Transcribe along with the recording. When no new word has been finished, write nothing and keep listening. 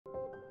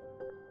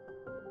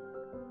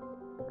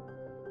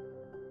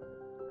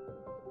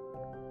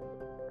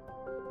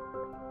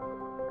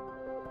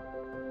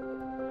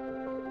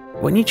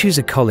When you choose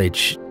a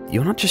college,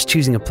 you're not just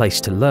choosing a place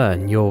to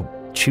learn, you're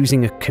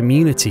choosing a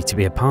community to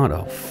be a part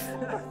of.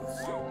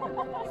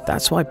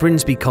 That's why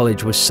Brinsbury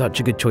College was such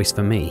a good choice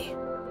for me.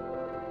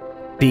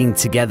 Being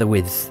together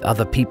with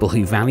other people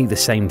who value the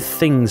same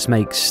things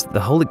makes the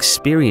whole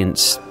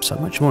experience so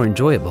much more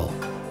enjoyable.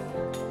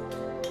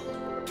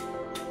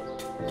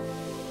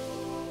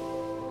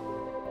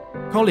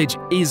 College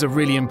is a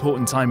really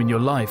important time in your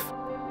life,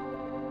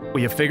 where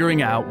you're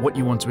figuring out what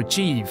you want to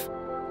achieve,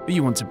 who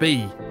you want to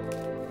be.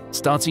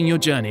 Starting your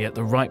journey at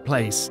the right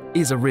place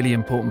is a really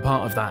important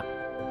part of that.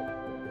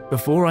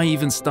 Before I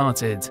even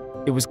started,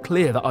 it was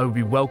clear that I would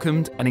be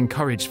welcomed and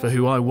encouraged for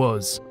who I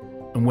was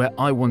and where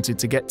I wanted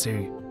to get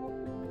to.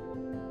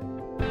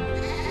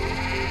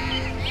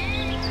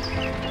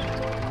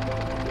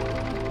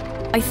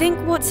 I think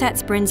what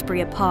sets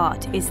Brinsbury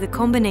apart is the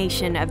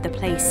combination of the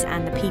place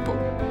and the people.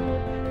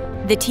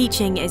 The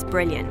teaching is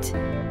brilliant,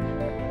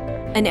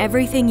 and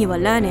everything you are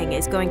learning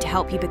is going to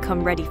help you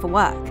become ready for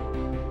work.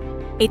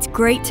 It's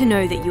great to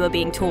know that you are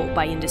being taught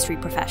by industry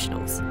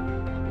professionals.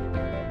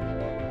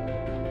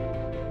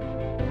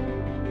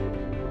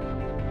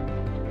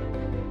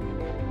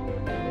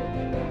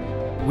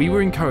 We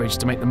were encouraged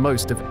to make the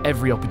most of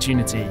every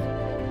opportunity.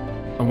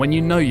 And when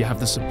you know you have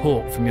the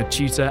support from your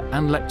tutor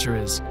and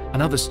lecturers,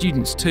 and other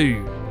students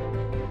too,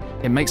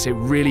 it makes it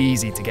really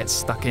easy to get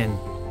stuck in.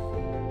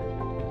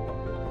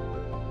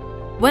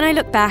 When I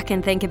look back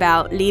and think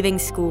about leaving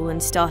school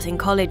and starting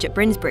college at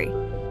Brinsbury,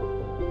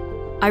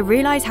 I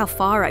realise how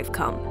far I've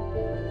come,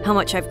 how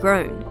much I've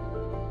grown.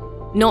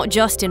 Not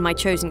just in my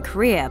chosen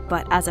career,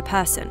 but as a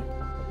person.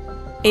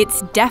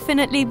 It's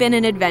definitely been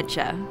an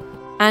adventure,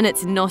 and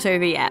it's not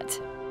over yet.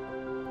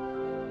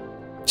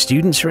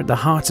 Students are at the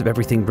heart of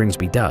everything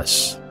Brinsbury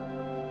does.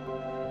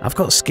 I've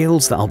got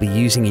skills that I'll be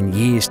using in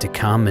years to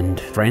come and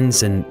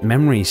friends and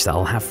memories that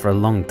I'll have for a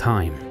long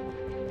time.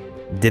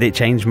 Did it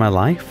change my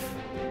life?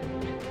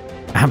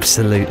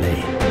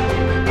 Absolutely.